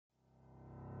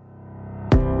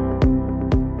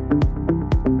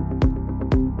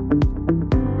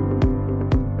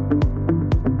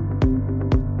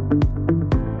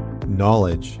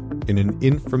Knowledge, in an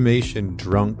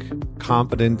information-drunk,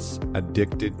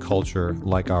 competence-addicted culture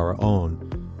like our own,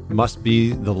 must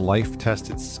be the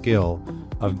life-tested skill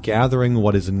of gathering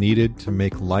what is needed to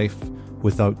make life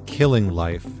without killing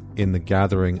life in the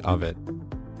gathering of it.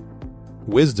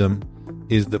 Wisdom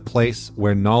is the place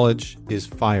where knowledge is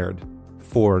fired,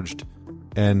 forged,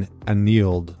 and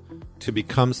annealed to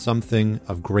become something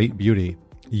of great beauty,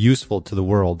 useful to the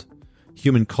world.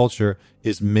 Human culture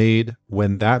is made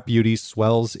when that beauty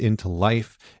swells into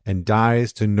life and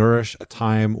dies to nourish a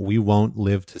time we won't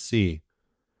live to see.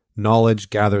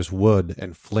 Knowledge gathers wood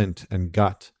and flint and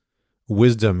gut.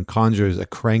 Wisdom conjures a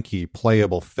cranky,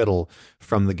 playable fiddle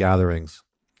from the gatherings.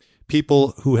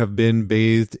 People who have been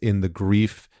bathed in the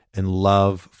grief and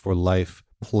love for life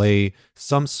play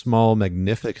some small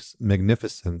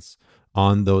magnificence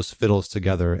on those fiddles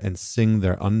together and sing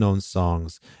their unknown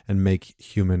songs and make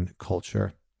human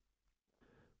culture.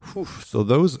 Whew. So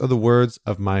those are the words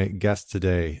of my guest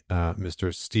today,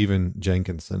 Mr. Stephen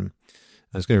Jenkinson.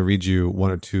 I'm just going to read you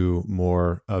one or two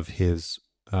more of his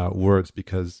words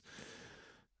because,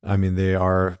 I mean, they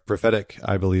are prophetic,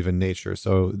 I believe, in nature.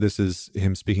 So this is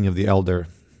him speaking of the elder,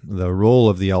 the role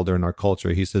of the elder in our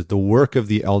culture. He says, the work of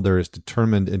the elder is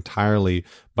determined entirely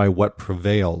by what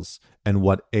prevails and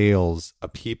what ails a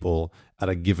people at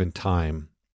a given time.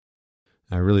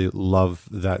 I really love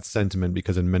that sentiment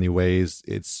because in many ways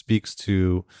it speaks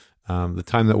to the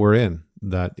time that we're in,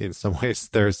 that in some ways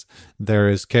there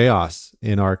is chaos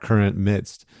in our current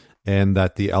midst, and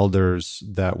that the elders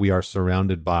that we are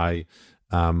surrounded by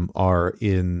are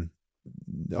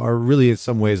really in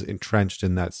some ways entrenched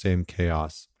in that same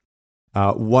chaos.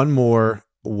 One more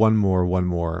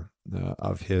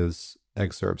of his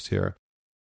excerpts here.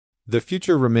 The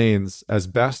future remains, as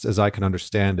best as I can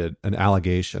understand it, an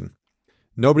allegation.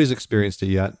 Nobody's experienced it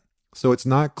yet, so it's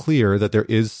not clear that there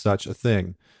is such a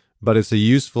thing, but it's a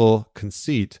useful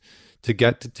conceit to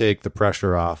get to take the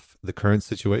pressure off the current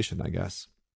situation, I guess.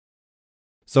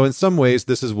 So in some ways,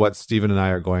 this is what Stephen and I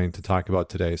are going to talk about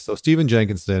today. So Stephen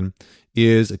Jenkinson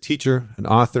is a teacher, an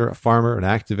author, a farmer, an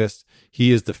activist.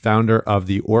 He is the founder of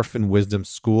the Orphan Wisdom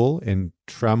School in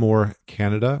Tramore,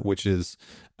 Canada, which is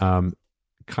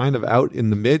kind of out in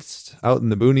the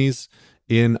boonies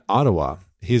in Ottawa.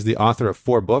 He's the author of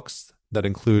 4 books that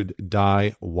include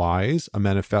Die Wise, a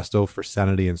manifesto for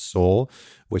sanity and soul,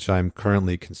 which I'm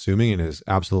currently consuming and is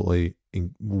absolutely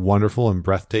wonderful and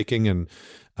breathtaking. And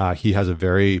he has a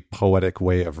very poetic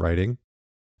way of writing.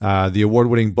 The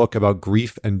award-winning book about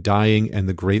grief and dying and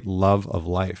the great love of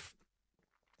life.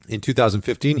 In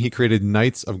 2015, he created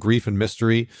Nights of Grief and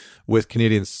Mystery with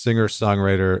Canadian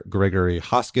singer-songwriter Gregory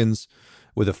Hoskins.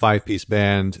 With a 5-piece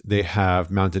band, they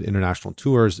have mounted international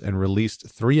tours and released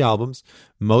 3 albums,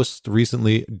 most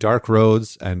recently Dark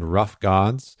Roads and Rough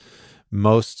Gods.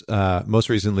 Most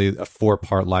recently, a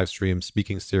 4-part live stream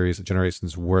speaking series,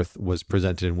 Generations Worth, was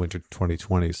presented in winter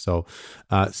 2020. So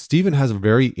Stephen has a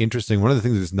very interesting, one of the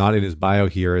things that's not in his bio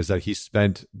here is that he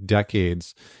spent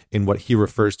decades in what he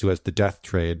refers to as the death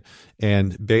trade.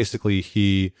 And basically,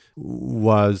 he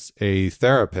was a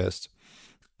therapist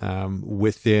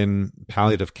within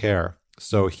palliative care.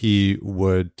 So he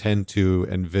would tend to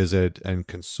and visit and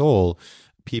console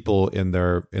people in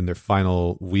their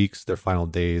final weeks, their final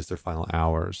days, their final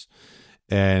hours.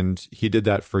 And he did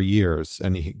that for years.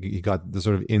 And he got the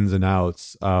sort of ins and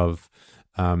outs of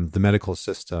the medical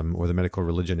system, or the medical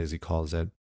religion, as he calls it.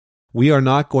 We are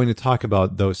not going to talk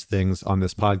about those things on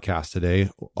this podcast today,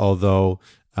 although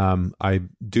I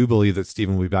do believe that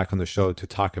Stephen will be back on the show to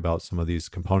talk about some of these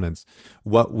components.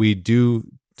 What we do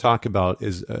talk about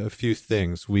is a few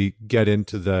things. We get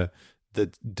into the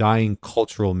dying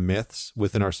cultural myths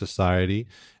within our society,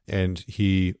 and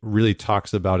he really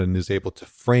talks about and is able to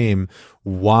frame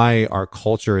why our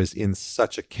culture is in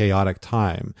such a chaotic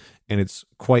time. And it's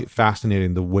quite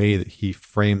fascinating the way that he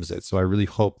frames it. So I really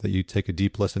hope that you take a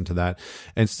deep listen to that.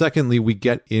 And secondly, we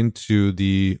get into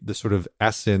the sort of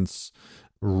essence,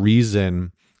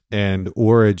 reason, and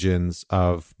origins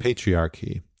of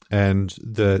patriarchy and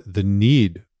the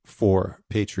need for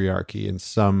patriarchy in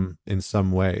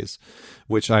some ways,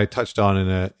 which I touched on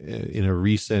in a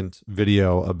recent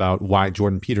video about why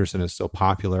Jordan Peterson is so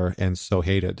popular and so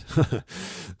hated.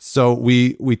 So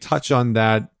we touch on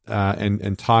that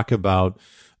and talk about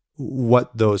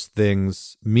what those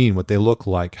things mean, what they look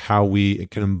like, how we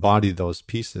can embody those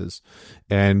pieces,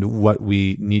 and what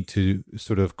we need to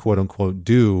sort of quote unquote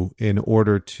do in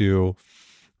order to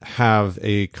have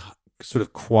a sort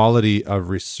of quality of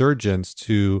resurgence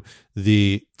to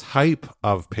the type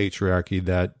of patriarchy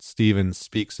that Stephen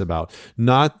speaks about,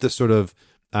 not the sort of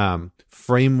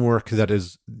framework that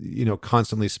is,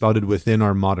 constantly spouted within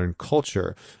our modern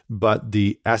culture, but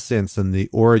the essence and the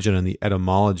origin and the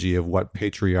etymology of what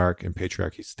patriarch and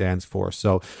patriarchy stands for.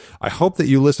 So I hope that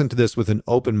you listen to this with an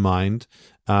open mind.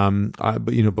 But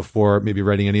before maybe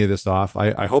writing any of this off,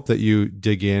 I hope that you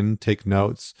dig in, take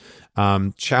notes,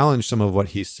 challenge some of what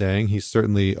he's saying. He's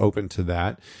certainly open to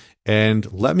that.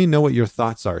 And let me know what your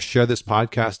thoughts are. Share this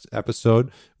podcast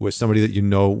episode with somebody that you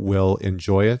know will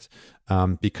enjoy it,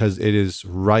 because it is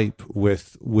ripe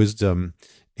with wisdom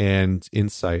and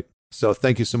insight. So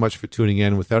thank you so much for tuning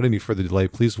in. Without any further delay,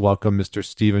 please welcome Mr.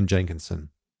 Stephen Jenkinson.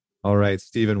 All right,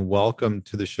 Stephen, welcome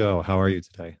to the show. How are you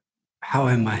today? How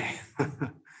am I?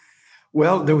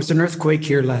 Well, there was an earthquake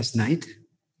here last night.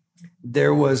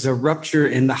 There was a rupture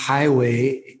in the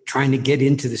highway trying to get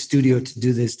into the studio to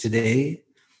do this today.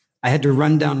 I had to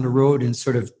run down the road in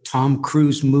sort of Tom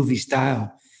Cruise movie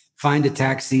style, find a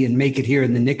taxi and make it here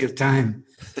in the nick of time.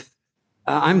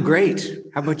 I'm great.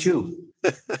 How about you?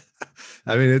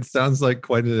 I mean, it sounds like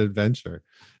quite an adventure.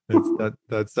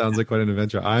 That sounds like quite an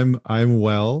adventure. I'm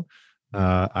well.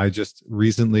 I just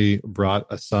recently brought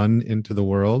a son into the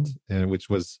world, and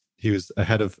he was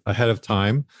ahead of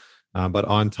time, but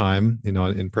on time,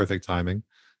 in perfect timing.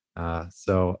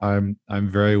 So I'm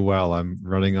very well. I'm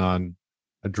running on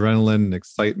adrenaline and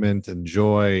excitement and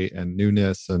joy and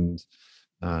newness and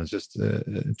just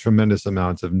tremendous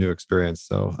amounts of new experience.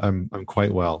 So I'm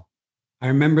quite well. I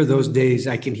remember those days.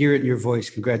 I can hear it in your voice.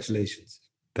 Congratulations.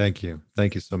 Thank you.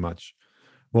 Thank you so much.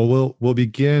 Well, we'll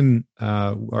begin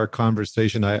our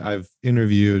conversation. I've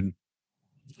interviewed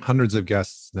hundreds of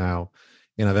guests now,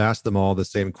 and I've asked them all the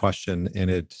same question, and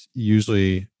it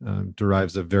usually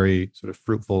derives a very sort of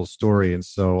fruitful story. And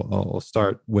so I'll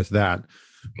start with that,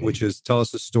 which is, tell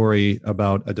us a story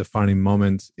about a defining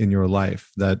moment in your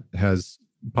life that has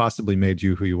possibly made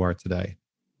you who you are today.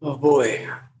 Oh, boy.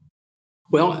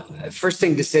 Well, first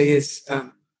thing to say is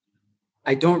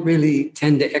I don't really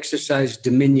tend to exercise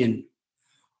dominion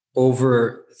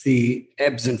over the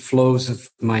ebbs and flows of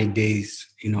my days.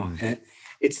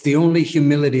 It's the only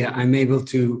humility I'm able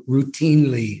to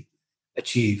routinely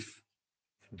achieve.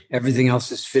 Everything else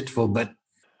is fitful, but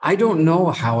I don't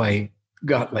know how I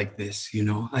got like this.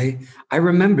 I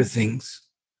remember things,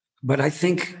 but I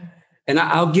think, and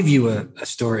I'll give you a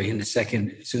story in a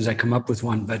second as soon as I come up with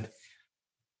one, but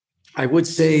I would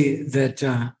say that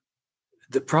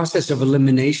the process of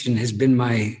elimination has been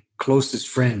my closest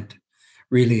friend.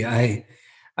 Really, I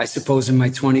suppose in my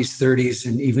 20s, 30s,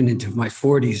 and even into my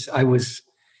 40s, I was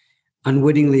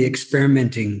unwittingly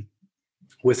experimenting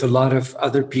with a lot of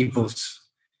other people's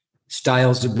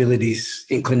styles, abilities,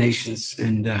 inclinations,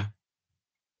 and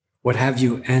what have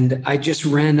you. And I just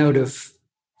ran out of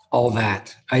all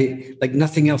that.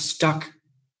 Nothing else stuck.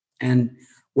 And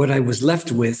what I was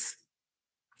left with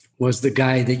was the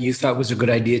guy that you thought was a good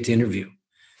idea to interview.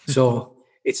 So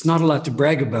it's not a lot to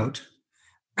brag about,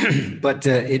 but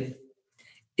it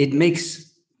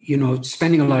makes,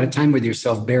 spending a lot of time with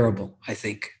yourself bearable, I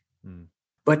think.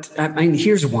 But I mean,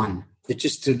 here's one that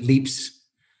just leaps.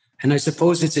 And I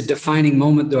suppose it's a defining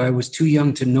moment, though I was too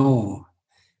young to know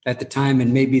at the time,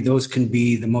 and maybe those can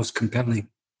be the most compelling.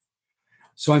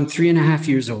 So I'm 3.5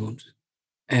 years old,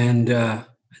 and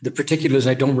the particulars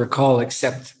I don't recall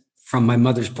except from my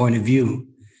mother's point of view.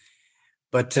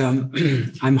 But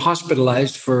I'm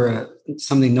hospitalized for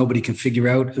something nobody can figure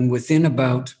out. And within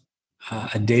about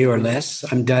a day or less,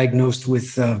 I'm diagnosed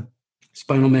with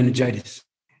spinal meningitis.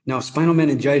 Now, spinal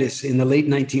meningitis in the late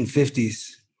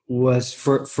 1950s was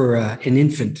for an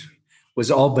infant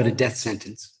was all but a death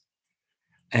sentence.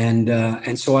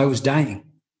 And so I was dying.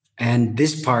 And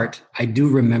this part I do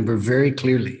remember very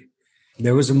clearly.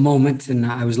 There was a moment, and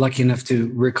I was lucky enough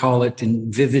to recall it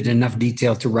in vivid enough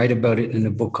detail to write about it in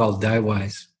a book called Die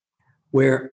Wise,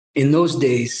 where in those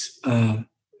days, the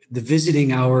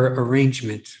visiting hour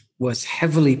arrangement was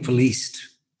heavily policed.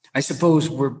 I suppose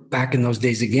we're back in those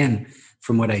days again,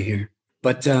 from what I hear.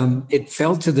 But it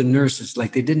fell to the nurses,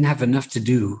 like they didn't have enough to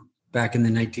do back in the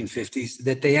 1950s,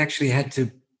 that they actually had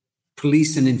to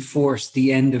police and enforce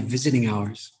the end of visiting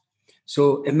hours.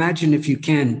 So imagine if you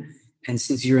can, and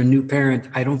since you're a new parent,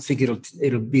 I don't think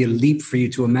it'll be a leap for you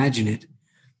to imagine it,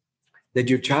 that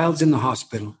your child's in the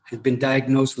hospital, has been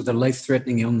diagnosed with a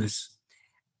life-threatening illness,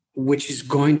 which is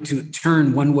going to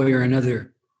turn one way or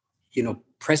another,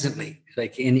 presently,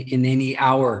 like in any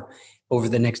hour over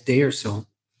the next day or so.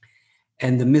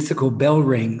 And the mythical bell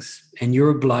rings and you're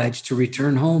obliged to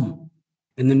return home.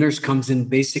 And the nurse comes and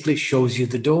basically shows you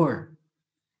the door.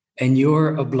 And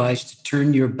you're obliged to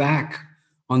turn your back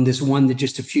on this one that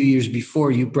just a few years before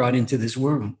you brought into this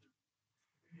world.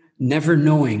 Never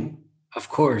knowing, of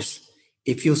course,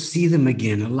 if you'll see them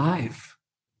again alive.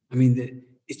 I mean,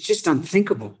 it's just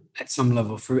unthinkable at some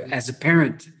level. For as a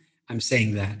parent, I'm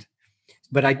saying that.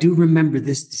 But I do remember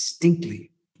this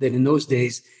distinctly, that in those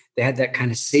days, they had that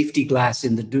kind of safety glass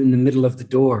in the middle of the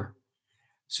door,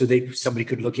 so somebody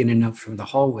could look in and out from the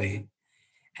hallway.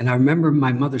 And I remember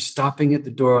my mother stopping at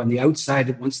the door on the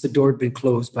outside. Once the door had been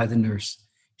closed by the nurse,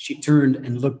 she turned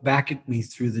and looked back at me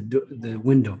through the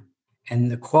window.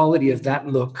 And the quality of that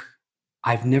look,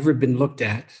 I've never been looked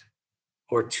at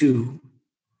or to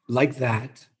like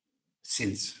that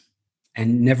since,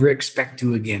 and never expect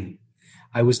to again.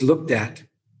 I was looked at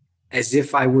as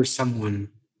if I were someone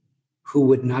who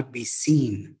would not be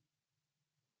seen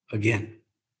again.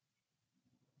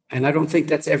 And I don't think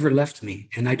that's ever left me.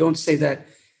 And I don't say that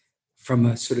from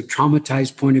a sort of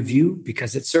traumatized point of view,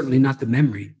 because it's certainly not the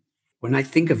memory. When I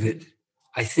think of it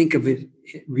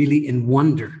really in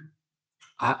wonder,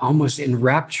 almost in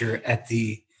rapture at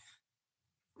the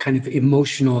kind of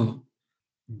emotional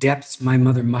depths my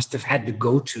mother must have had to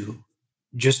go to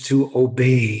just to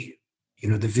obey,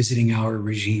 the visiting hour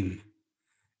regime,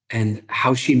 and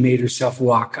how she made herself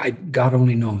walk. God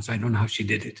only knows. I don't know how she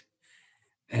did it.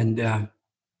 And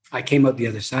I came out the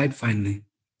other side finally,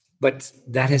 but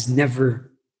that has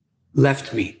never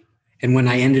left me. And when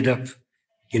I ended up,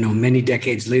 many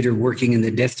decades later working in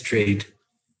the death trade,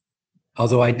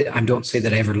 although I don't say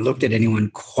that I ever looked at anyone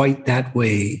quite that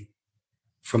way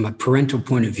from a parental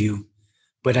point of view,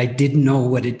 but I did know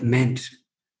what it meant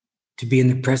to be in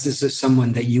the presence of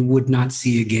someone that you would not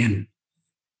see again.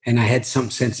 And I had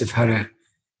some sense of how to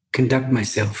conduct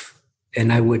myself.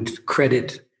 And I would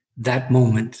credit that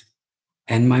moment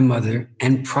and my mother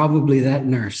and probably that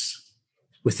nurse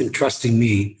with entrusting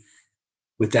me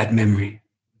with that memory.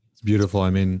 It's beautiful. I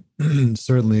mean,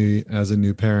 certainly as a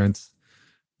new parent,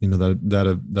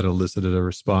 that elicited a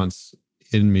response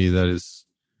in me that's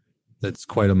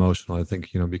quite emotional. I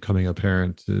think, becoming a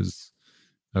parent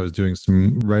I was doing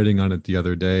some writing on it the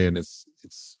other day, and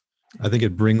I think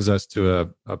it brings us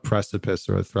to a precipice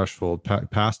or a threshold,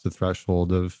 past the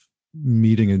threshold of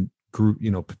meeting a group,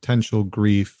 potential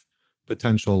grief,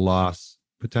 potential loss,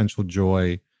 potential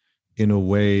joy in a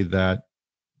way that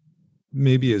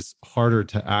maybe is harder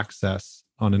to access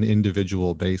on an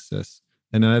individual basis.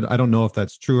 And I don't know if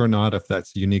that's true or not, if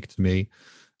that's unique to me,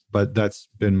 but that's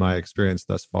been my experience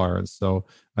thus far. And so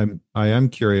I am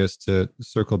curious to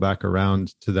circle back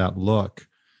around to that look,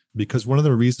 because one of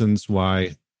the reasons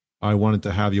why I wanted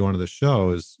to have you on the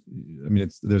show is,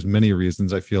 there's many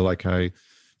reasons. I feel like I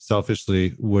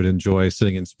selfishly would enjoy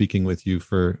sitting and speaking with you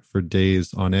for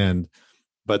days on end,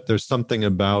 but there's something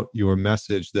about your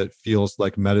message that feels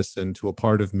like medicine to a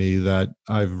part of me that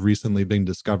I've recently been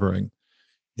discovering.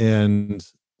 And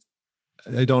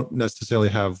I don't necessarily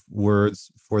have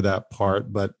words for that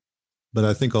part, but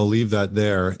I think I'll leave that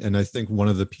there. And I think one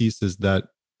of the pieces that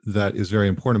is very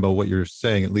important about what you're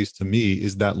saying, at least to me,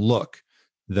 is that look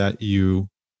that you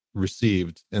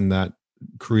received and that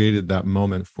created that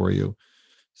moment for you.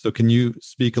 So can you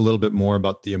speak a little bit more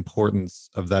about the importance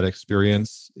of that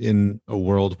experience in a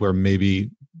world where maybe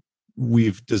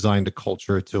we've designed a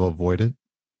culture to avoid it?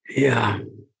 Yeah.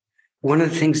 One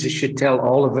of the things that should tell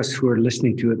all of us who are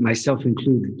listening to it, myself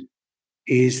included,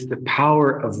 is the power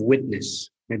of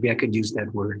witness. Maybe I could use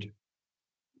that word.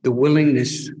 The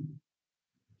willingness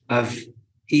of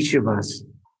each of us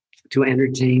to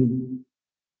entertain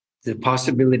the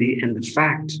possibility and the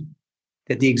fact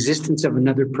that the existence of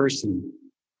another person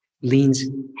leans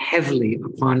heavily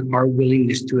upon our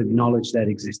willingness to acknowledge that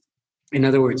existence. In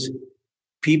other words,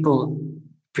 people,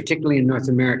 particularly in North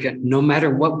America, no matter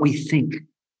what we think,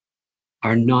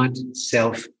 are not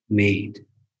self-made.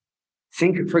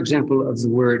 Think, for example, of the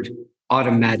word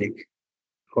automatic,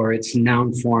 or its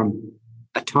noun form,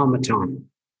 automaton.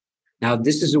 Now,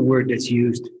 this is a word that's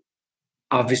used,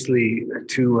 obviously,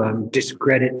 to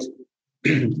discredit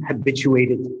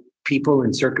habituated people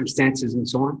and circumstances and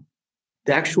so on.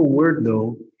 The actual word,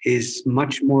 though, is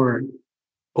much more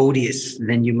odious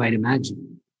than you might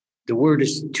imagine. The word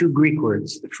is two Greek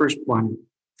words. The first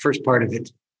part of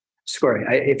it,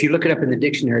 if you look it up in the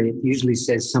dictionary, it usually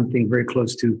says something very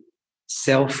close to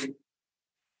self-moving.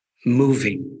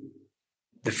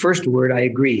 The first word, I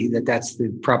agree that that's the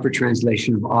proper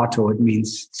translation of auto. It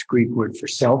means it's Greek word for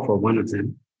self, or one of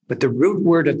them. But the root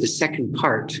word of the second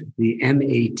part, the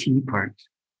M-A-T part,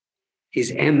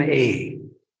 is M-A,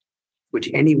 which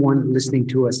anyone listening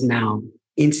to us now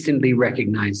instantly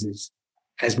recognizes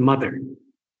as mother.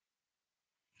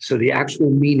 So the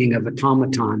actual meaning of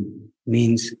automaton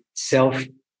means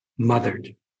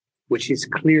self-mothered, which is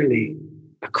clearly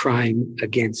a crime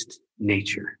against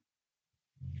nature.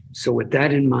 So with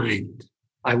that in mind,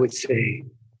 I would say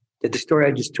that the story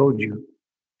I just told you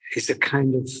is a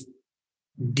kind of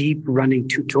deep running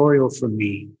tutorial for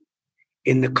me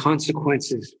in the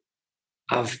consequences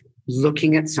of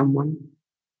looking at someone,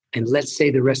 and let's say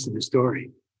the rest of the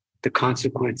story, the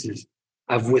consequences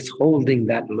of withholding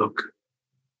that look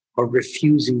or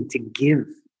refusing to give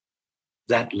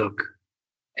that look,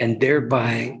 and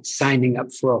thereby signing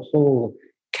up for a whole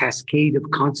cascade of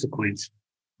consequence,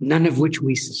 none of which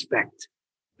we suspect.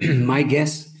 My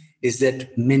guess is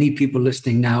that many people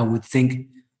listening now would think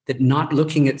that not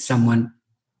looking at someone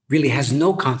really has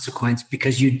no consequence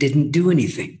because you didn't do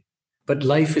anything. But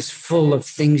life is full of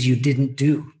things you didn't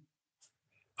do.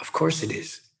 Of course it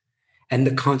is. And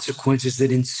the consequences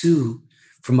that ensue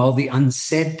from all the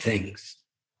unsaid things,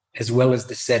 as well as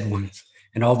the said ones,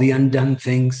 and all the undone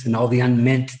things and all the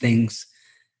unmeant things,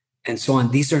 and so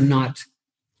on. These are not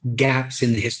gaps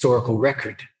in the historical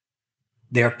record.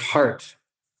 They're part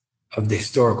of the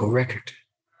historical record,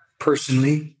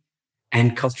 personally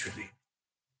and culturally.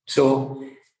 So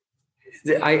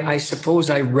I suppose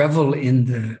I revel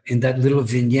in that little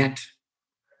vignette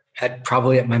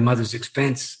probably at my mother's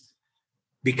expense,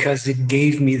 because it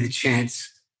gave me the chance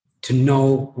to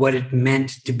know what it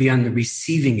meant to be on the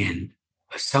receiving end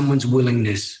of someone's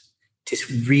willingness to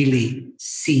really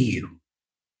see you.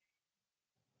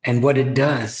 And what it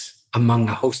does, among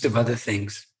a host of other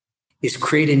things, is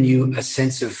create in you a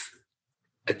sense of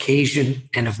occasion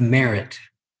and of merit,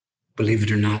 believe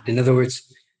it or not. In other words,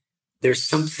 there's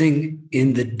something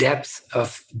in the depth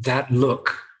of that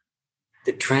look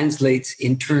that translates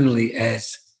internally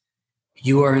as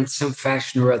you are in some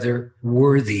fashion or other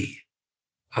worthy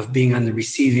of being on the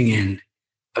receiving end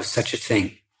of such a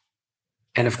thing.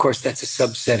 And of course, that's a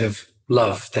subset of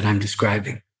love that I'm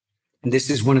describing. And this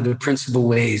is one of the principal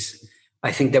ways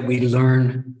I think that we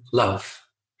learn love,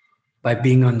 by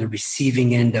being on the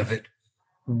receiving end of it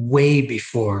way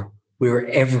before we were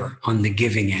ever on the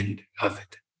giving end of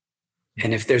it.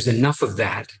 And if there's enough of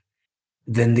that,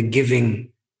 then the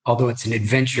giving, although it's an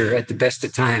adventure at the best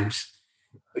of times,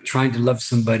 but trying to love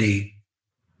somebody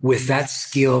with that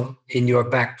skill in your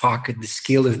back pocket, the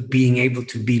skill of being able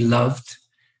to be loved,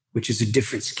 which is a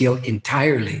different skill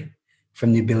entirely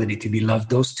from the ability to be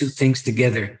loved. Those two things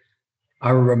together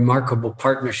are a remarkable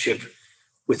partnership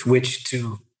with which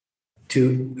to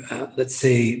let's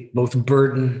say, both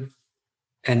burden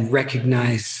and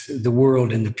recognize the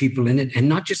world and the people in it, and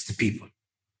not just the people.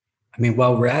 I mean,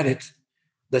 while we're at it,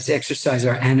 let's exercise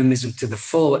our animism to the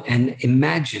full and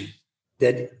imagine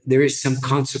that there is some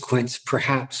consequence,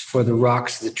 perhaps, for the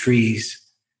rocks, the trees,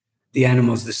 the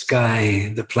animals, the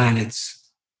sky, the planets,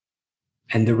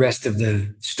 and the rest of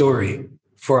the story,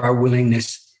 for our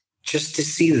willingness just to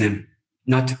see them,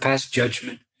 not to pass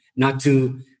judgment, not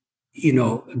to,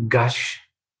 gush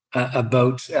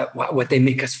about what they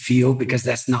make us feel, because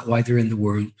that's not why they're in the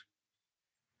world.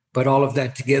 But all of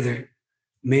that together,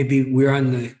 maybe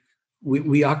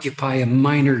we occupy a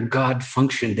minor God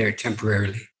function there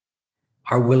temporarily.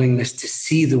 Our willingness to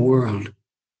see the world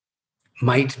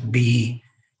might be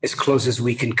as close as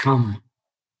we can come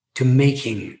to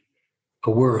making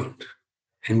a world.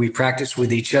 And we practice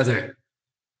with each other,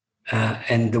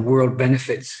 and the world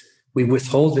benefits. We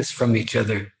withhold this from each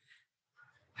other.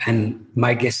 And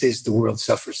my guess is the world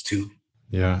suffers too.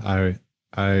 Yeah,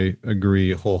 I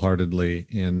agree wholeheartedly.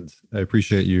 And I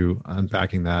appreciate you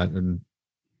unpacking that and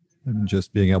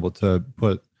just being able to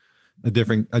put a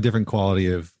different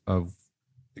quality of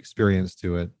experience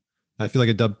to it. I feel like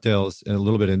it dovetails a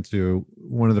little bit into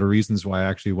one of the reasons why I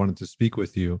actually wanted to speak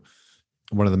with you.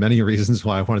 One of the many reasons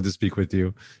why I wanted to speak with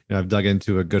you. I've dug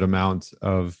into a good amount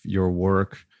of your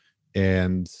work,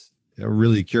 and I'm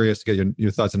really curious to get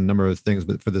your thoughts on a number of things,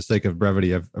 but for the sake of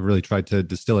brevity, I've really tried to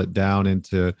distill it down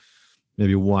into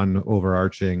maybe one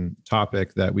overarching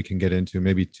topic that we can get into,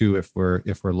 maybe two if we're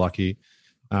lucky.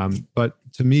 But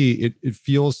to me, it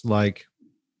feels like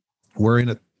we're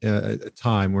in a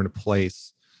time, we're in a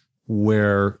place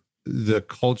where the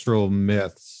cultural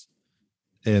myths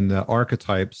and the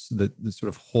archetypes that sort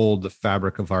of hold the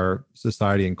fabric of our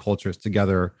society and cultures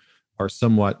together are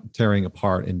somewhat tearing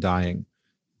apart and dying.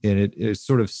 And it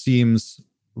sort of seems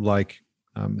like,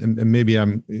 and maybe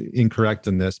I'm incorrect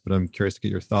in this, but I'm curious to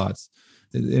get your thoughts.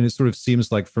 And it sort of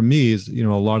seems like, for me, is a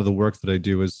lot of the work that I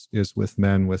do is with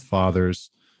men, with fathers,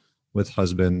 with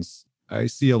husbands. I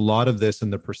see a lot of this in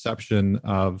the perception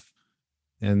of,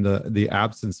 and the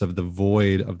absence of the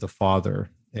void of the father,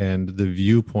 and the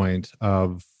viewpoint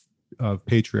of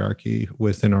patriarchy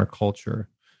within our culture,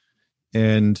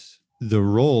 and the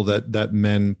role that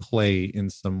men play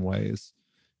in some ways.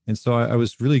 And so I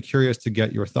was really curious to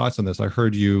get your thoughts on this. I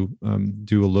heard you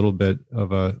do a little bit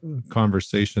of a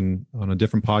conversation on a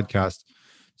different podcast,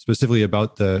 specifically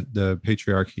about the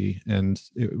patriarchy, and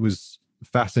it was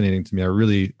fascinating to me. I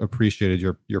really appreciated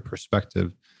your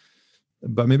perspective.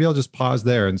 But maybe I'll just pause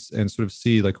there and sort of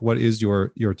see, like, what is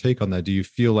your take on that? Do you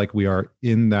feel like we are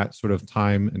in that sort of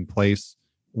time and place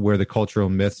where the cultural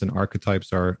myths and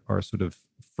archetypes are sort of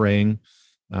fraying?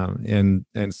 And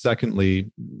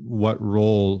secondly, what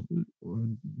role,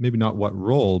 maybe not what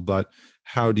role, but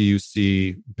how do you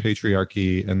see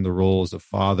patriarchy and the roles of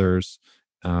fathers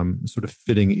sort of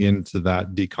fitting into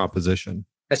that decomposition?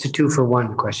 That's a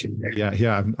 2-for-1 question there.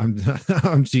 Yeah.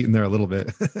 I'm cheating there a little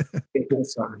bit.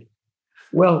 Sorry.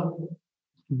 Well,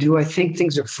 do I think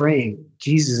things are fraying?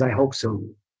 Jesus, I hope so.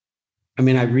 I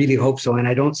mean, I really hope so. And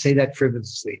I don't say that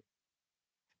frivolously.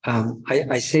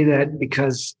 I say that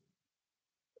because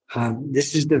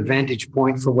this is the vantage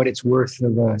point, for what it's worth,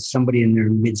 of somebody in their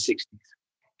mid-60s.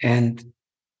 And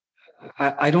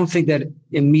I don't think that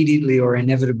immediately or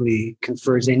inevitably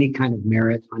confers any kind of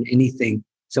merit on anything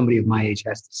somebody of my age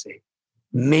has to say.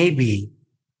 Maybe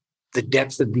the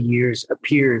depth of the years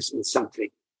appears in something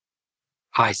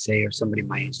I say or somebody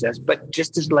my age does, but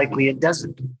just as likely it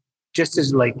doesn't. Just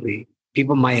as likely,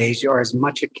 people my age are as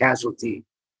much a casualty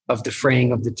of the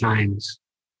fraying of the times,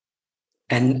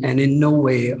 and in no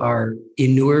way are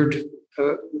inured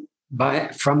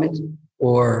from it,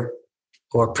 or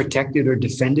protected or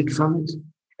defended from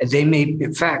it. They may,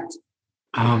 in fact,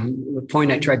 the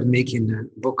point I tried to make in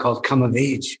a book called Come of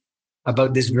Age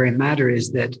about this very matter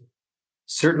is that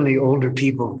certainly older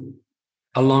people,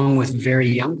 along with very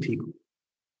young people,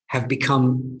 have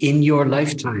become, in your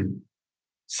lifetime,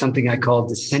 something I call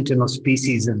the sentinel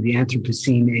species of the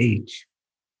Anthropocene age.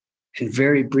 And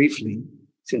very briefly,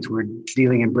 since we're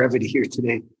dealing in brevity here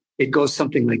today, it goes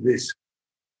something like this.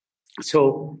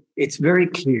 So it's very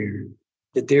clear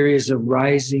that there is a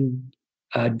rising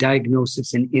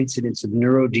diagnosis and incidence of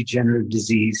neurodegenerative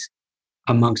disease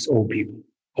amongst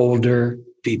older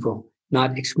people,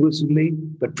 not exclusively,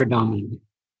 but predominantly.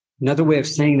 Another way of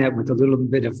saying that, with a little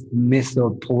bit of myth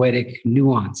or poetic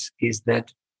nuance, is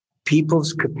that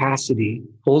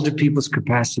older people's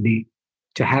capacity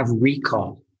to have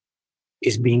recall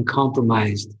is being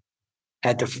compromised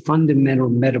at the fundamental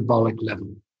metabolic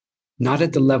level, not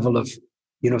at the level of,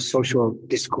 social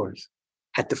discourse,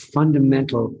 at the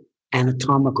fundamental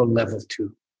anatomical level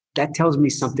too. That tells me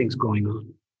something's going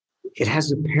on. It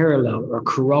has a parallel or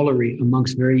corollary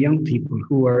amongst very young people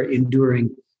who are enduring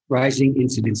rising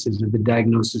incidences of the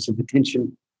diagnosis of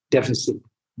attention deficit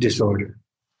disorder.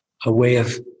 A way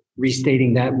of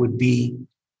restating that would be,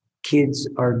 kids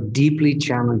are deeply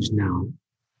challenged now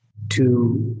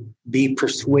to be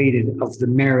persuaded of the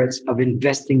merits of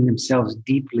investing themselves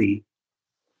deeply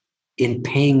in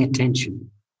paying attention,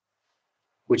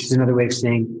 which is another way of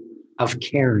saying of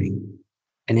caring,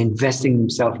 and investing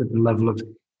themselves at the level of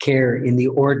care in the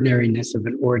ordinariness of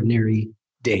an ordinary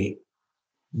day.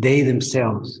 They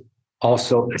themselves,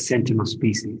 also a sentinel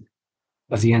species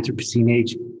of the Anthropocene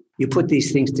age. You put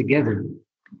these things together,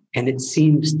 and it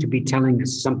seems to be telling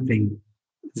us something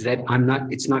that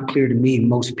it's not clear to me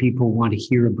most people want to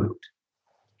hear about.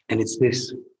 And it's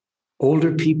this: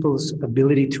 older people's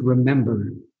ability to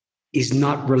remember is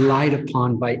not relied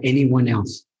upon by anyone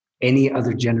else, any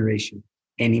other generation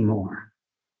anymore.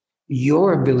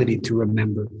 Your ability to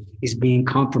remember is being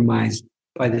compromised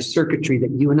by the circuitry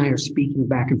that you and I are speaking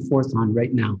back and forth on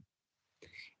right now.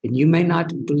 And you may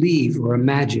not believe or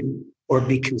imagine or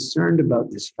be concerned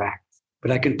about this fact,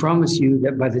 but I can promise you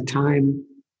that by the time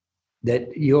that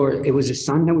it was a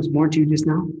son that was born to you just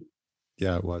now?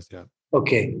 Yeah, it was, yeah.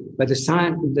 Okay, by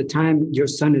the time your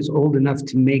son is old enough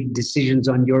to make decisions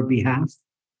on your behalf,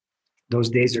 those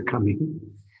days are coming.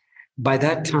 By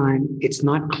that time, it's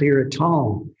not clear at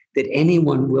all that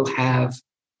anyone will have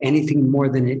anything more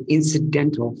than an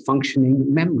incidental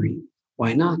functioning memory.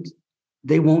 Why not?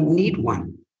 They won't need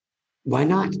one. Why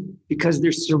not? Because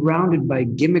they're surrounded by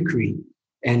gimmickry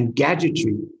and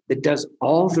gadgetry that does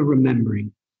all the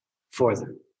remembering for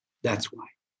them. That's why.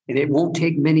 And it won't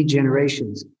take many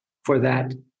generations for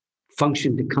that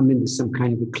function to come into some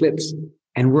kind of eclipse.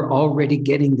 And we're already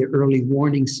getting the early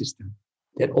warning system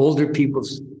that older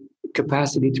people's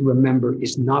capacity to remember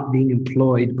is not being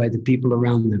employed by the people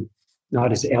around them,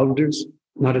 not as elders,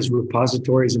 not as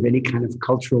repositories of any kind of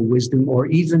cultural wisdom, or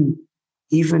even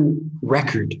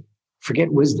record.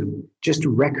 Forget wisdom, just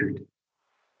record,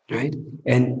 right?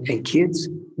 And kids,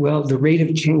 well, the rate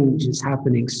of change is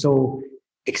happening so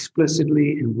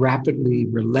explicitly and rapidly,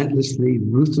 relentlessly,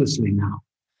 ruthlessly now,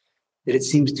 that it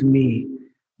seems to me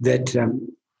that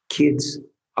kids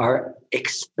are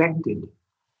expected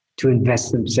to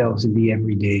invest themselves in the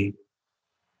everyday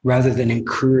rather than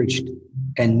encouraged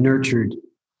and nurtured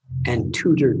and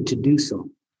tutored to do so.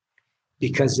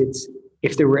 Because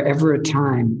if there were ever a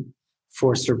time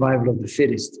for survival of the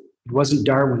fittest, it wasn't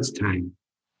Darwin's time.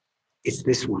 It's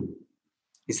this one.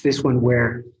 It's this one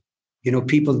where,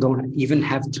 people don't even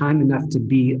have time enough to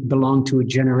belong to a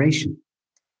generation,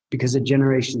 because a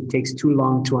generation takes too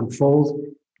long to unfold.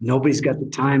 Nobody's got the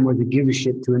time or the give a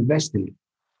shit to invest in it.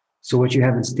 So what you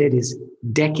have instead is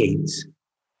decades.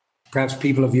 Perhaps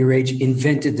people of your age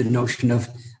invented the notion of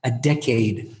a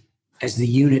decade as the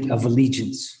unit of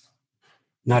allegiance,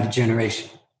 not a generation,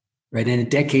 right? And a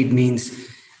decade means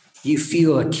you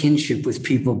feel a kinship with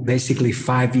people basically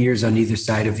 5 years on either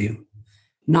side of you,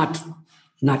 not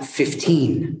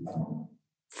 15,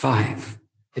 5.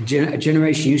 A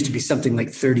generation used to be something like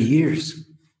 30 years,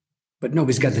 but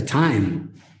nobody's got the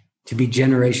time to be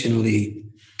generationally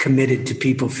committed to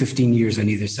people 15 years on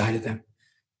either side of them.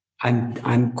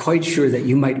 I'm quite sure that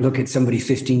you might look at somebody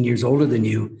 15 years older than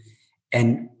you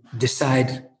and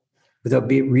decide, without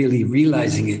really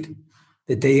realizing it,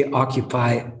 that they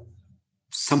occupy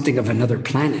something of another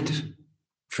planet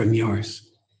from yours,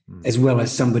 as well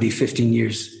as somebody 15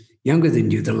 years younger than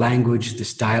you. The language, the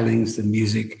stylings, the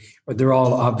music, or they're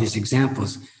all obvious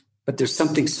examples, but there's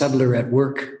something subtler at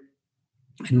work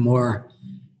and more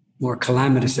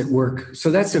calamitous at work. So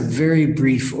that's a very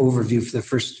brief overview for the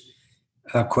first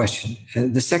question.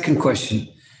 The second question,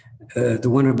 the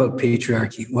one about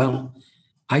patriarchy. Well,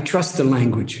 I trust the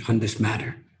language on this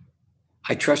matter.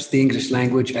 I trust the English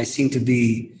language. I seem to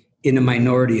be in a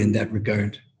minority in that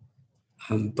regard.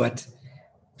 But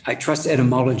I trust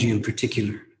etymology in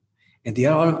particular. And the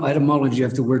etymology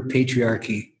of the word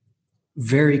patriarchy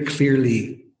very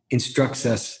clearly instructs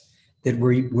us that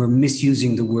we're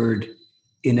misusing the word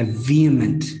in a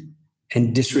vehement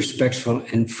and disrespectful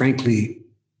and frankly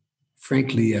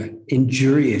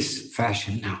injurious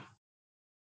fashion now.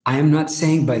 I am not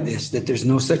saying by this that there's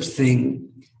no such thing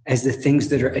as the things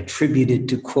that are attributed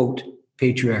to, quote,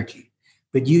 patriarchy.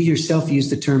 But you yourself use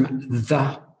the term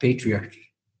the patriarchy,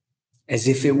 as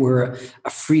if it were a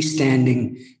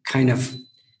freestanding kind of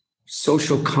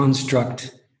social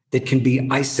construct that can be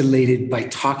isolated by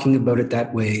talking about it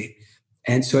that way.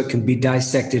 And so it can be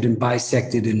dissected and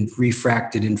bisected and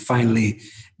refracted and finally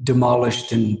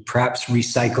demolished and perhaps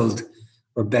recycled,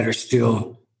 or better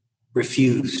still,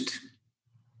 refused.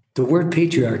 The word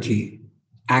patriarchy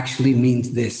actually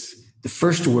means this. The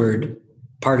first word,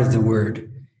 part of the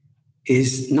word,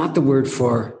 is not the word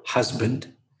for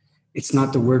husband. It's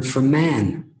not the word for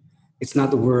man. It's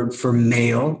not the word for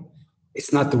male.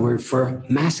 It's not the word for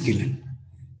masculine.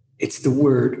 It's the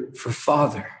word for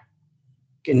father.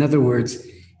 In other words,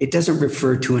 it doesn't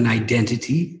refer to an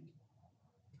identity.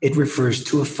 It refers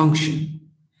to a function.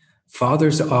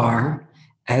 Fathers are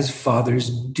as fathers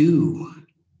do.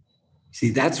 See,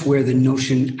 that's where the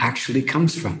notion actually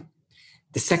comes from.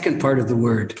 The second part of the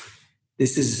word,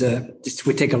 this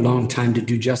would take a long time to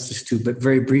do justice to, but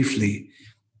very briefly,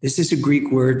 this is a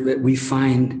Greek word that we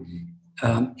find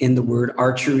in the word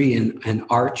archery and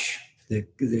arch,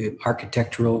 the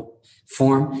architectural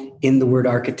form in the word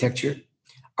architecture.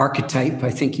 Archetype,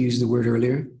 I think you used the word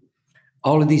earlier.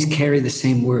 All of these carry the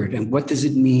same word. And what does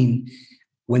it mean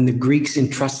when the Greeks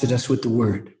entrusted us with the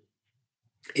word?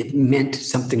 It meant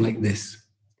something like this: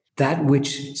 that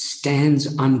which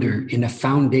stands under in a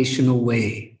foundational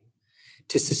way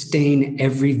to sustain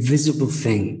every visible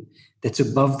thing that's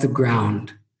above the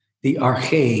ground. The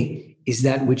arche is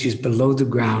that which is below the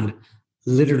ground,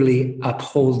 literally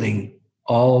upholding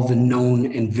all the known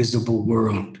and visible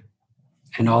world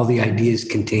and all the ideas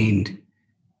contained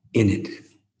in it.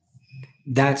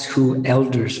 That's who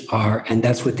elders are, and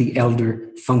that's what the elder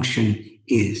function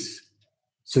is.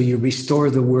 So you restore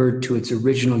the word to its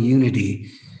original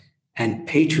unity, and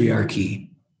patriarchy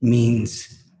means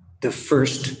the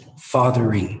first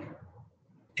fathering,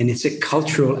 and it's a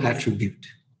cultural attribute.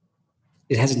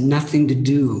 It has nothing to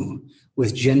do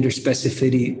with gender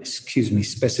specificity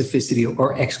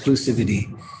or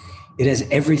exclusivity. It has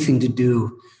everything to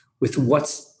do with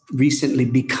what's recently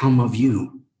become of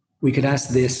you. We could ask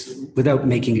this without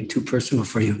making it too personal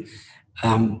for you.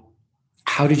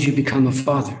 How did you become a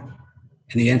father?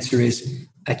 And the answer is,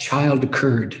 a child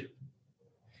occurred.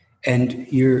 And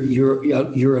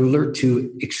you're alert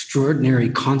to extraordinary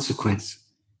consequence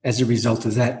as a result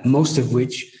of that, most of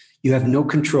which you have no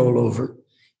control over.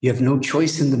 You have no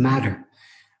choice in the matter.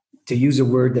 To use a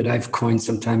word that I've coined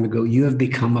some time ago, you have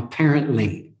become a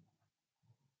parentling,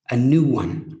 a new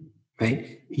one,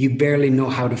 right? You barely know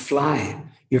how to fly.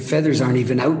 Your feathers aren't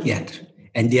even out yet.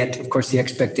 And yet, of course, the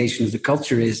expectation of the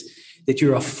culture is that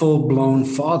you're a full-blown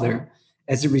father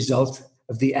as a result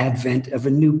of the advent of a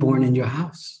newborn in your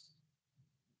house.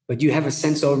 But you have a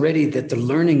sense already that the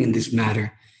learning in this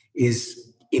matter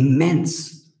is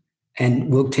immense and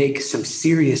will take some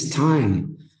serious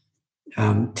time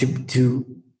to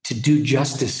do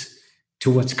justice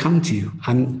to what's come to you.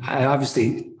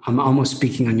 I'm almost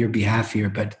speaking on your behalf here,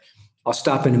 but I'll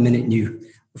stop in a minute, and you,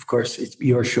 of course, it's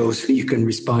your show, so you can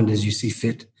respond as you see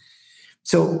fit.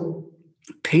 So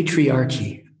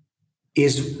patriarchy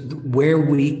is where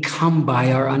we come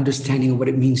by our understanding of what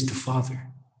it means to father.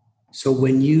 So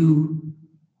when you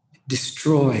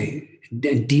destroy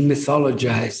and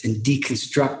demythologize and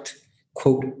deconstruct,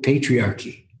 quote,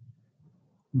 patriarchy,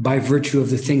 by virtue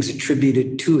of the things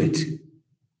attributed to it,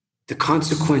 the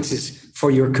consequences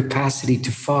for your capacity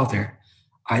to father,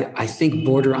 I think,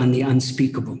 border on the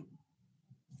unspeakable,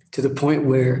 to the point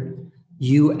where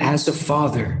you as a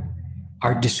father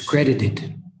are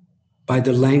discredited by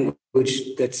the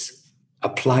language that's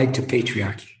applied to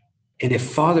patriarchy. And if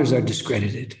fathers are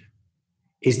discredited,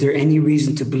 is there any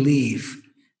reason to believe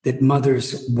that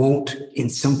mothers won't, in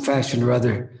some fashion or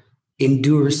other,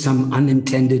 endure some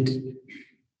unintended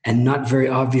and not very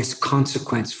obvious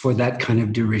consequence for that kind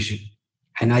of derision?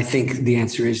 And I think the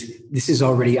answer is this is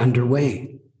already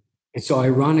underway. And so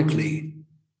ironically,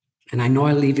 and I know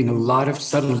I'm leaving a lot of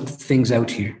subtle things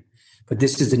out here, but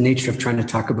this is the nature of trying to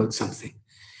talk about something.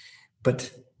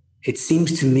 But it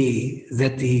seems to me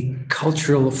that the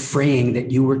cultural fraying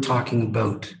that you were talking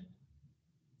about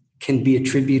can be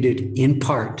attributed in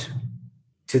part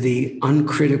to the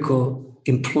uncritical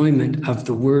employment of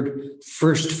the word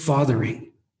first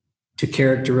fathering to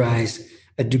characterize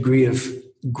a degree of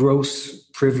gross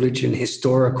privilege and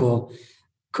historical,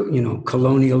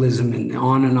 colonialism and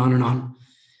on and on and on.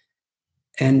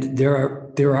 And there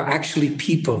are actually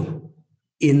people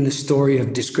in the story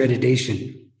of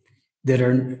discreditation that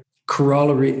are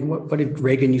corollary. What did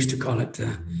Reagan used to call it?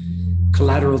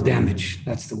 Collateral damage.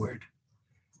 That's the word.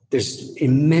 There's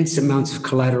immense amounts of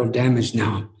collateral damage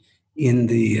now in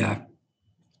the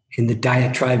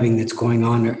diatribing that's going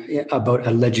on about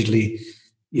allegedly,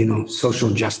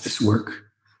 social justice work.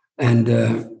 And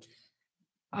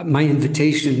my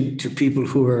invitation to people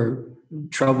who are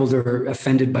troubled or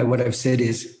offended by what I've said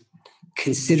is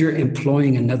consider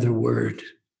employing another word,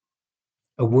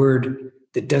 a word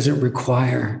that doesn't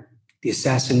require the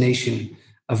assassination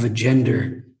of a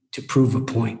gender to prove a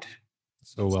point.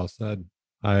 So well said.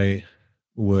 I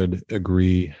would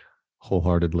agree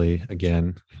wholeheartedly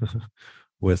again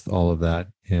with all of that.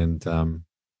 And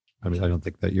I don't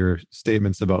think that your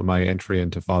statements about my entry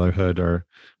into fatherhood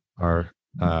are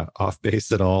off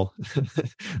base at all.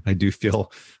 I do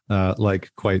feel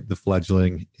like quite the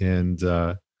fledgling, and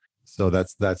so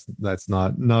that's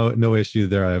not no issue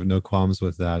there. I have no qualms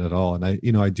with that at all. And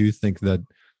I do think that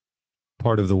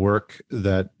part of the work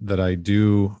that I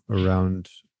do around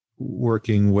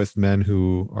working with men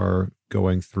who are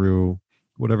going through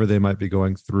whatever they might be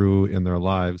going through in their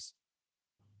lives,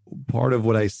 part of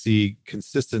what I see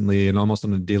consistently and almost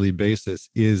on a daily basis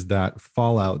is that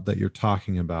fallout that you're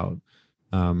talking about.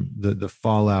 The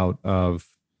fallout of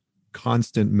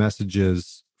constant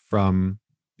messages from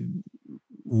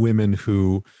women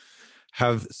who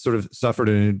have sort of suffered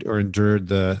or endured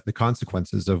the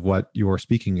consequences of what you're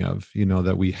speaking of,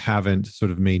 that we haven't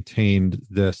sort of maintained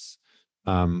this,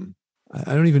 I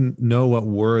don't even know what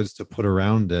words to put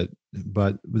around it,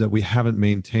 but that we haven't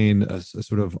maintained a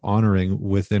sort of honoring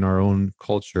within our own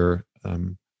culture,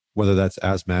 whether that's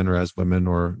as men or as women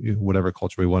or whatever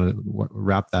culture we want to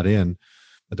wrap that in,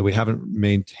 but that we haven't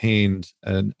maintained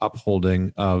an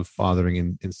upholding of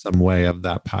fathering in some way of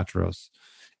that patros.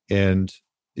 And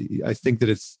I think that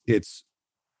it's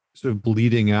sort of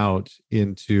bleeding out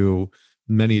into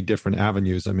many different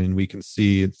avenues. I mean, we can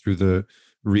see it through the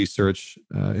research,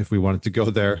 if we wanted to go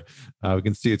there, we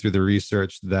can see it through the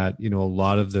research that, a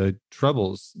lot of the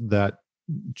troubles that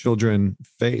children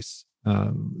face,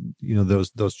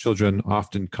 those children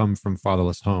often come from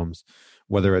fatherless homes,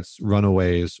 whether it's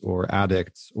runaways or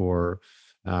addicts or,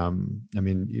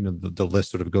 the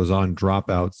list sort of goes on,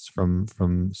 dropouts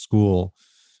from school.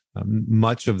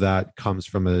 Much of that comes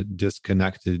from a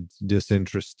disconnected,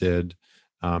 disinterested,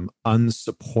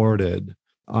 unsupported,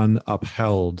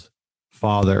 unupheld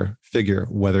father figure,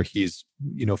 whether he's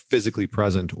physically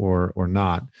present or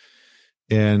not.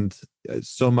 And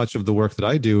so much of the work that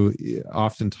I do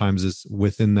oftentimes is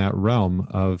within that realm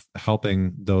of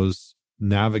helping those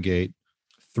navigate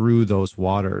through those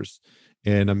waters.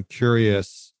 And I'm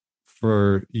curious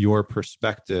for your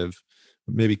perspective.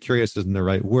 Maybe curious isn't the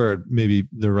right word. Maybe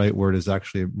the right word is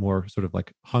actually more sort of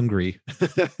like hungry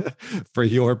for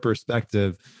your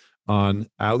perspective on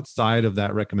outside of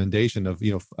that recommendation of,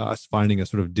 us finding a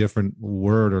sort of different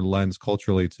word or lens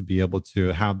culturally to be able to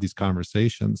have these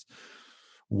conversations.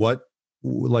 What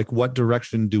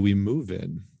direction do we move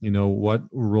in? What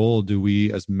role do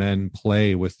we as men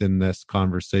play within this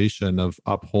conversation of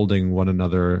upholding one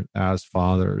another as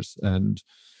fathers? And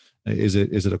is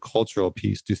it a cultural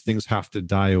piece? Do things have to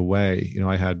die away?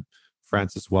 I had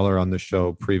Francis Weller on the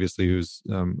show previously,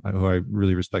 who I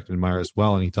really respect and admire as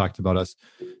well. And he talked about us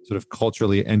sort of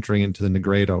culturally entering into the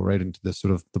negredo, right? Into this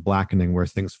sort of the blackening where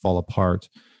things fall apart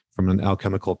from an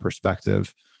alchemical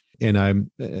perspective. And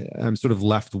I'm sort of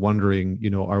left wondering,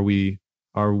 are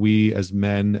we as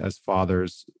men, as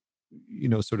fathers,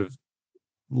 sort of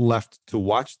left to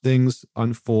watch things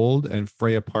unfold and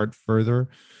fray apart further?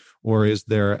 Or is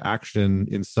there action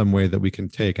in some way that we can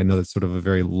take? I know that's sort of a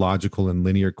very logical and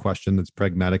linear question that's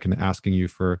pragmatic and asking you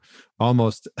for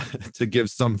almost to give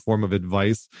some form of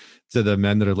advice to the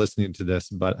men that are listening to this,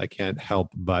 but I can't help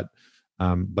but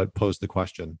pose the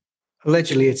question.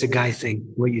 Allegedly, it's a guy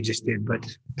thing, what you just did, but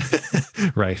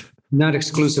right. Not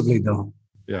exclusively, though.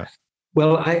 Yeah.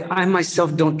 Well, I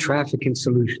myself don't traffic in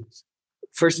solutions.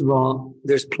 First of all,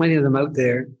 there's plenty of them out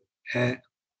there.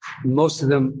 Most of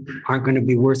them aren't going to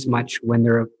be worth much when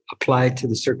they're applied to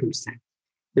the circumstance.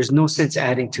 There's no sense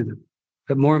adding to them.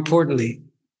 But more importantly,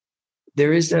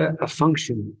 there is a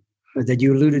function that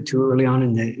you alluded to early on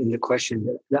in the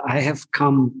question that I have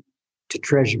come to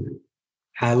treasure.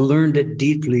 I learned it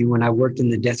deeply when I worked in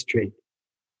the death trade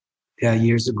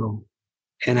years ago.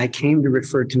 And I came to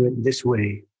refer to it this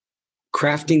way: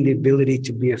 crafting the ability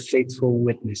to be a faithful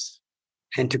witness,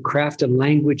 and to craft a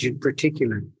language in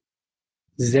particular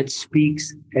that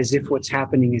speaks as if what's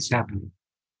happening is happening.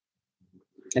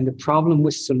 And the problem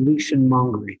with solution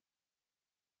mongering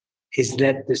is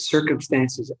that the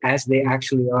circumstances as they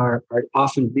actually are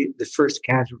often the first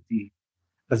casualty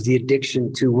of the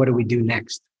addiction to what do we do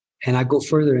next. And I go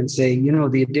further and say,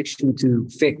 the addiction to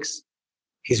fix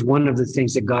is one of the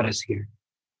things that got us here.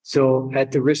 So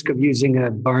at the risk of using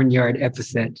a barnyard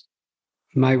epithet,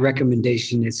 my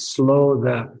recommendation is slow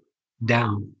the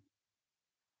down.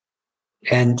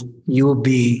 And you will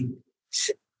be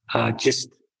just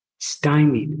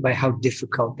stymied by how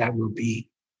difficult that will be.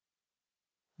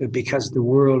 Because the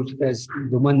world, as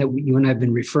the one that you and I have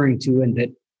been referring to, and that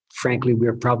frankly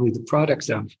we're probably the products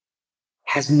of,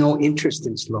 has no interest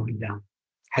in slowing down,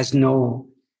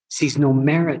 sees no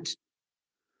merit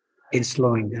in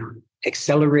slowing down.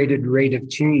 Accelerated rate of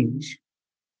change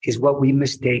is what we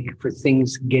mistake for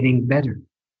things getting better.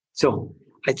 So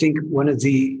I think one of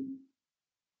the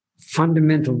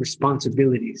fundamental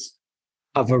responsibilities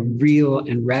of a real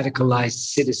and radicalized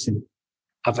citizen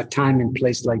of a time and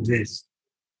place like this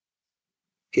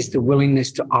is the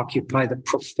willingness to occupy the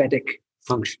prophetic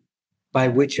function, by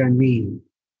which I mean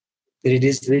that it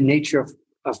is the nature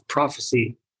of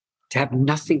prophecy to have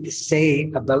nothing to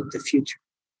say about the future.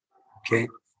 Okay?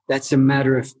 That's a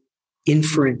matter of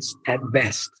inference at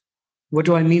best. What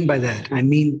do I mean by that? I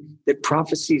mean that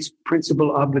prophecy's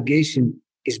principal obligation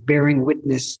is bearing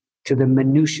witness to the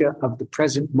minutia of the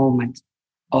present moment,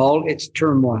 all its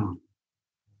turmoil,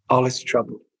 all its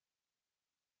trouble.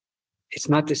 It's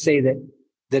not to say that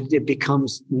it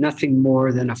becomes nothing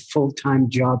more than a full-time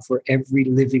job for every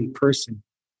living person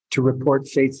to report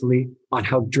faithfully on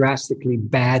how drastically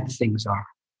bad things are.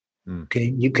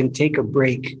 Okay, you can take a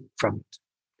break from it.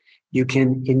 You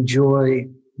can enjoy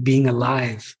being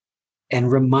alive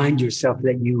and remind yourself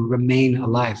that you remain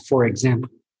alive, for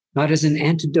example, not as an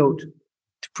antidote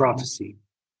to prophecy,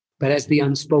 but as the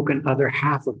unspoken other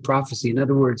half of prophecy. In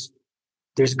other words,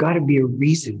 there's got to be a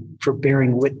reason for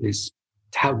bearing witness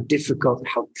to how difficult,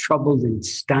 how troubled and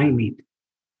stymied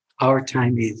our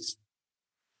time is.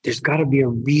 There's got to be a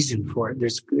reason for it.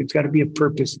 There's got to be a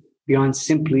purpose beyond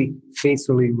simply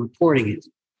faithfully reporting it.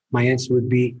 My answer would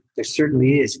be, there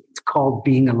certainly is. It's called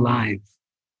being alive.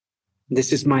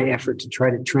 This is my effort to try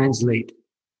to translate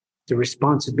the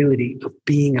responsibility of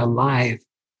being alive.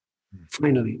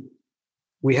 Finally,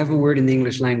 we have a word in the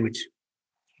English language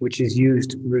which is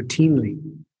used routinely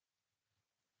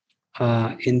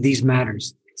in these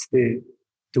matters. It's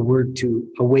the word to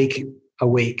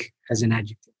awake as an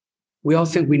adjective. We all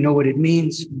think we know what it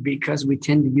means because we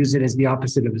tend to use it as the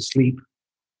opposite of asleep,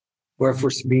 or if we're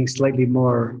being slightly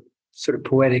more sort of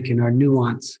poetic in our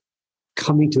nuance,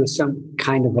 coming to some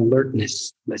kind of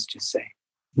alertness, let's just say,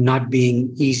 not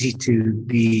being easy to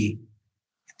be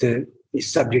the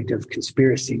subject of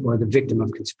conspiracy or the victim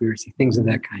of conspiracy, things of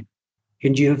that kind.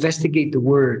 And you investigate the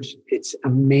words, it's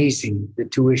amazing the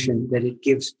tuition that it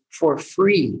gives for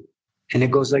free. And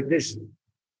it goes like this.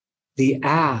 The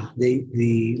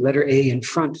letter A in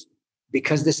front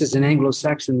because this is an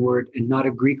Anglo-Saxon word and not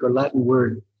a Greek or Latin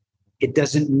word, it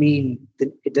doesn't mean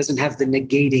that it doesn't have the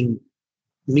negating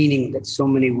meaning that so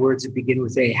many words that begin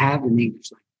with A have in the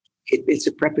English language. It's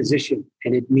a preposition,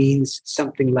 and it means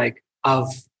something like of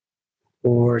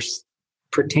or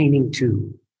pertaining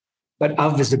to. But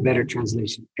of is a better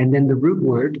translation. And then the root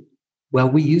word, well,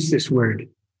 we use this word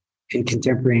in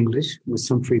contemporary English with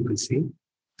some frequency,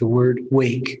 the word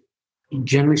wake.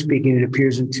 Generally speaking, it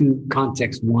appears in two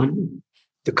contexts. One,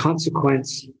 the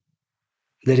consequence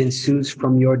that ensues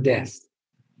from your death.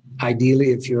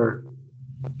 Ideally, if you're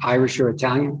Irish or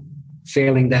Italian,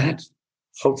 failing that,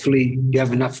 hopefully you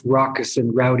have enough raucous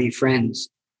and rowdy friends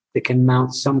that can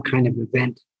mount some kind of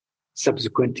event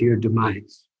subsequent to your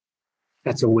demise.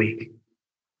 That's a wake.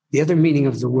 The other meaning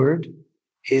of the word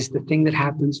is the thing that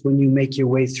happens when you make your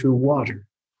way through water,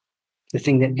 the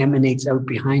thing that emanates out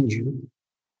behind you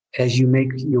as you make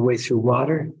your way through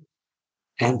water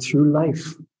and through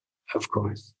life, of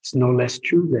course. It's no less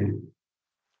true then.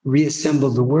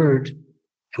 Reassemble the word,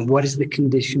 and what is the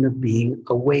condition of being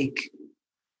awake?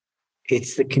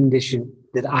 It's the condition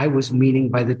that I was meaning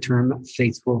by the term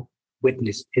faithful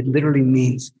witness. It literally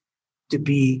means to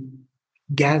be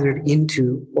gathered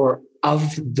into or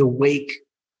of the wake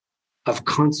of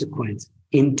consequence,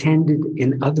 intended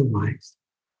and otherwise,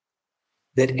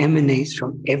 that emanates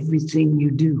from everything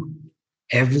you do,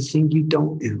 everything you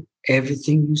don't do,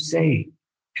 everything you say,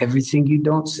 everything you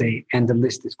don't say, and the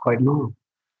list is quite long.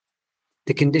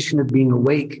 The condition of being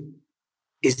awake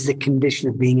is the condition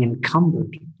of being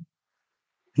encumbered,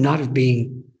 not of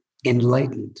being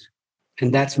enlightened.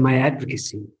 And that's my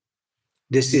advocacy.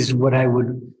 This is what I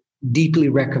would deeply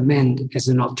recommend as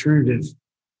an alternative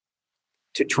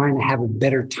to trying to have a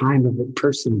better time of it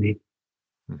personally,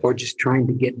 or just trying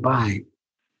to get by.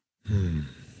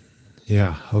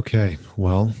 Yeah. Okay.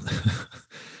 Well,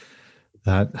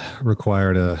 that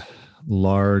required a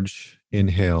large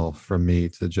inhale from me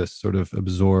to just sort of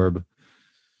absorb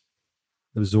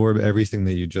everything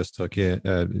that you just took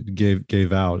in,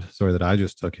 gave out. Sorry, that I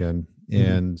just took in.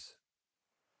 And,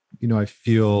 I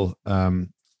feel,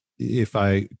 if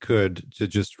I could, to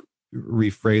just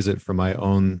rephrase it for my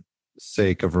own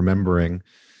sake of remembering,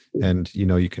 and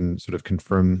you can sort of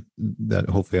confirm that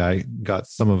hopefully I got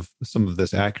some of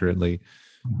this accurately,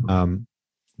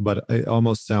 but it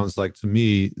almost sounds like to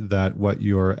me that what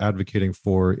you're advocating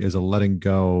for is a letting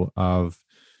go of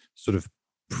sort of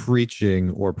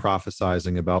preaching or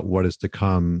prophesizing about what is to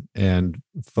come, and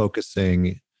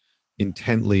focusing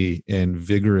intently and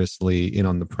vigorously in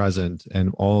on the present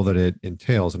and all that it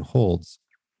entails and holds,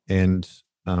 and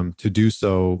to do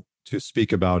so, to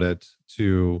speak about it,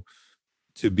 to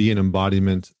be an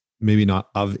embodiment, maybe not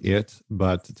of it,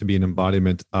 but to be an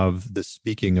embodiment of the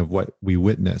speaking of what we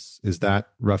witness. Is that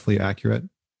roughly accurate?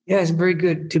 Yeah, it's very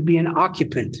good. To be an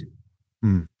occupant,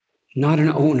 not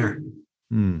an owner.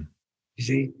 You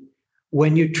see,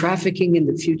 when you're trafficking in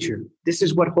the future, this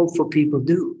is what hopeful people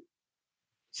do.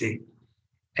 See,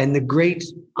 and the great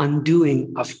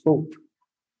undoing of hope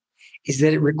is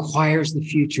that it requires the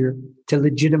future to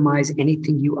legitimize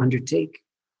anything you undertake.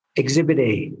 Exhibit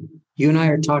A, you and I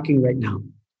are talking right now.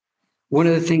 One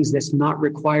of the things that's not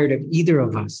required of either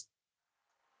of us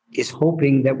is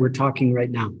hoping that we're talking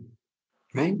right now,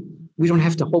 right? We don't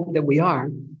have to hope that we are.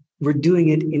 We're doing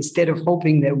it instead of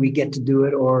hoping that we get to do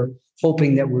it, or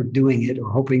hoping that we're doing it, or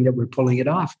hoping that we're pulling it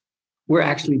off. We're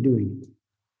actually doing it.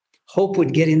 Hope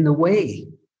would get in the way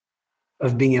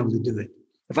of being able to do it.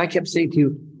 If I kept saying to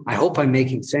you, I hope I'm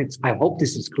making sense, I hope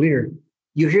this is clear,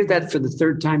 you hear that for the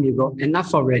third time, you go,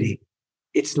 enough already.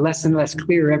 It's less and less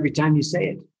clear every time you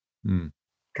say it,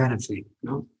 kind of thing.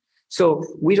 No? So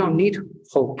we don't need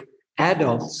hope.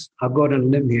 Adults, I'll go on a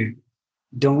limb here,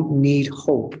 don't need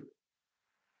hope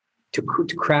to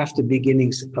craft the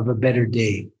beginnings of a better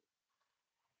day.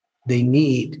 They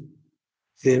need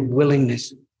the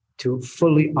willingness to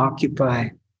fully occupy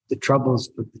the troubles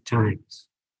of the times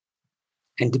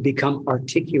and to become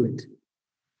articulate,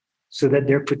 so that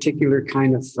their particular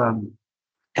kind of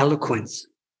eloquence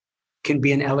can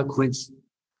be an eloquence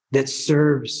that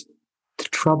serves the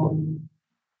trouble,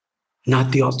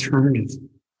 not the alternative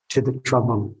to the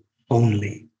trouble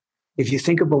only. If you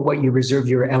think about what you reserve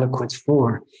your eloquence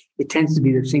for, it tends to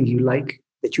be the thing you like,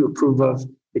 that you approve of,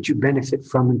 that you benefit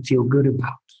from and feel good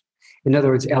about. In other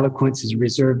words, eloquence is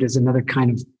reserved as another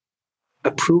kind of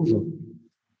approval,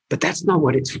 but that's not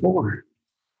what it's for.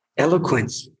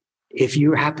 Eloquence, if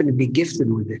you happen to be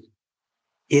gifted with it,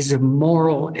 is a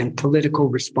moral and political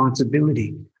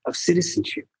responsibility of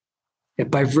citizenship. That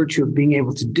by virtue of being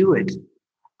able to do it,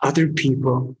 other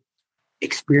people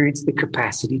experience the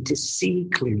capacity to see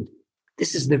clearly,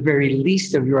 This is the very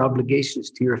least of your obligations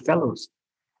to your fellows.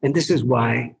 And this is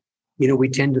why, we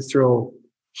tend to throw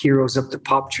heroes up the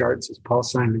pop charts, as Paul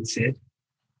Simon said,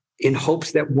 in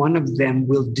hopes that one of them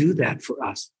will do that for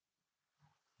us.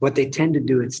 What they tend to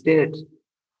do instead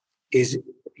is,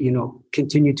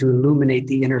 continue to illuminate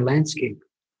the inner landscape.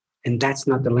 And that's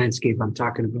not the landscape I'm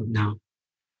talking about now.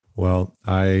 Well,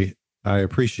 I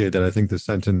appreciate that. I think the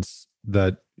sentence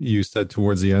that you said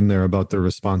towards the end there about the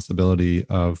responsibility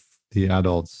of the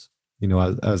adults,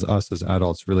 as us as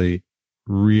adults, really,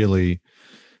 really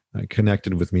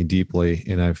connected with me deeply.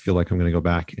 And I feel like I'm going to go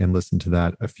back and listen to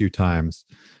that a few times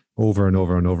over and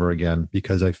over and over again,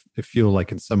 because I feel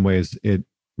like in some ways it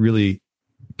really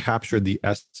captured the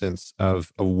essence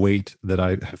of a weight that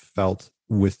I have felt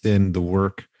within the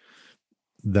work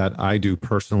that I do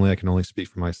personally. I can only speak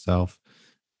for myself.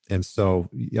 And so,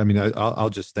 I'll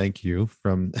just thank you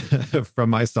from from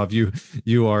myself.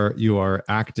 You are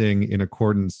acting in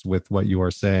accordance with what you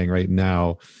are saying right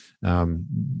now,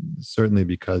 certainly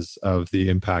because of the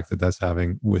impact that that's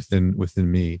having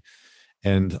within me.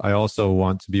 And I also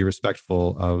want to be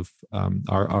respectful of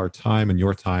our time and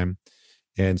your time.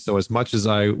 And so, as much as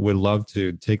I would love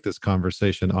to take this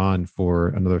conversation on for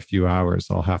another few hours,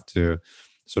 I'll have to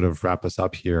sort of wrap us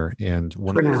up here. And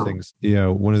one of the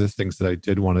things that I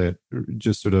did want to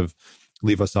just sort of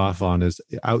leave us off on is,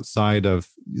 outside of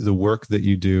the work that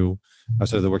you do,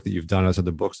 outside of the work that you've done, outside of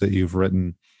the books that you've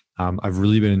written, I've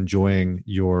really been enjoying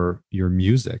your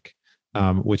music,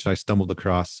 which I stumbled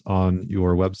across on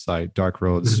your website, Dark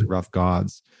Roads, Rough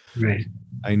Gods. Right.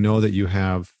 I know that you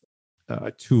have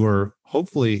a tour,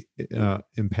 hopefully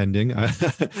impending.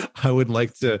 I would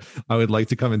like to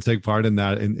come and take part in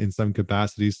that in some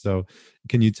capacity. So,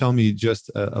 can you tell me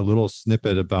just a little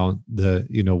snippet about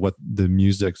what the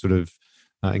music sort of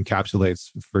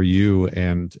encapsulates for you,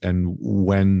 and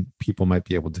when people might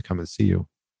be able to come and see you?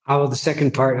 Oh, the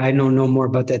second part, I know no more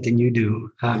about that than you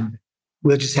do.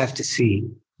 We'll just have to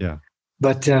see. Yeah.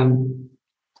 But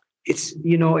it's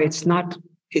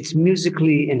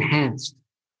musically enhanced.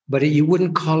 But you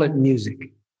wouldn't call it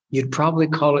music. You'd probably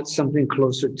call it something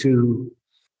closer to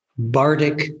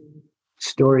bardic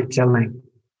storytelling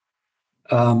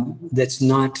that's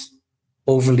not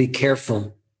overly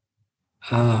careful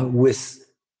with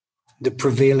the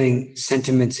prevailing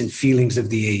sentiments and feelings of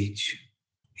the age.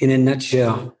 In a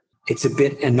nutshell, it's a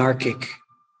bit anarchic,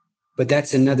 but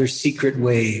that's another secret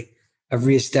way of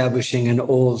reestablishing an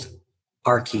old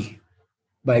archy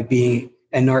by being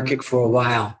anarchic for a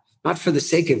while. Not for the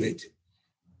sake of it,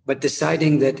 but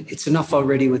deciding that it's enough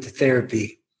already with the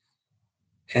therapy,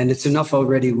 and it's enough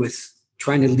already with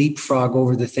trying to leapfrog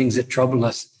over the things that trouble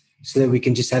us so that we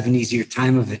can just have an easier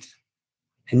time of it.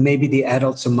 And maybe the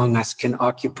adults among us can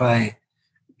occupy,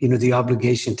 the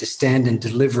obligation to stand and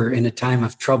deliver in a time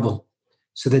of trouble,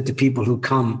 so that the people who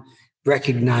come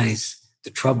recognize the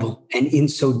trouble, and in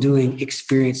so doing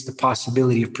experience the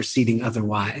possibility of proceeding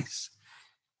otherwise.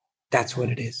 That's what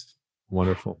it is.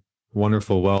 Wonderful.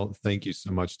 Wonderful. Well, thank you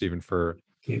so much, Stephen, for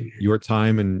your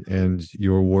time and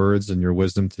your words and your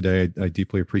wisdom today. I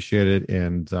deeply appreciate it.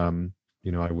 And,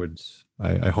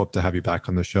 I hope to have you back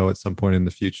on the show at some point in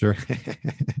the future,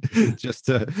 just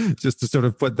to sort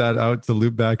of put that out, to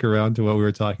loop back around to what we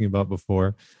were talking about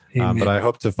before. But I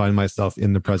hope to find myself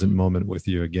in the present moment with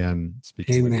you again,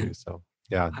 speaking with you. So,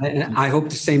 yeah. I hope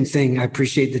the same thing. I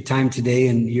appreciate the time today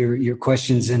and your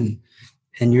questions and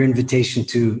your invitation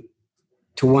to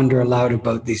wonder aloud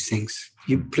about these things.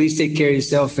 You please take care of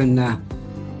yourself and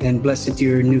bless it to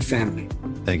your new family.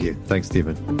 Thank you. Thanks,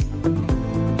 Stephen.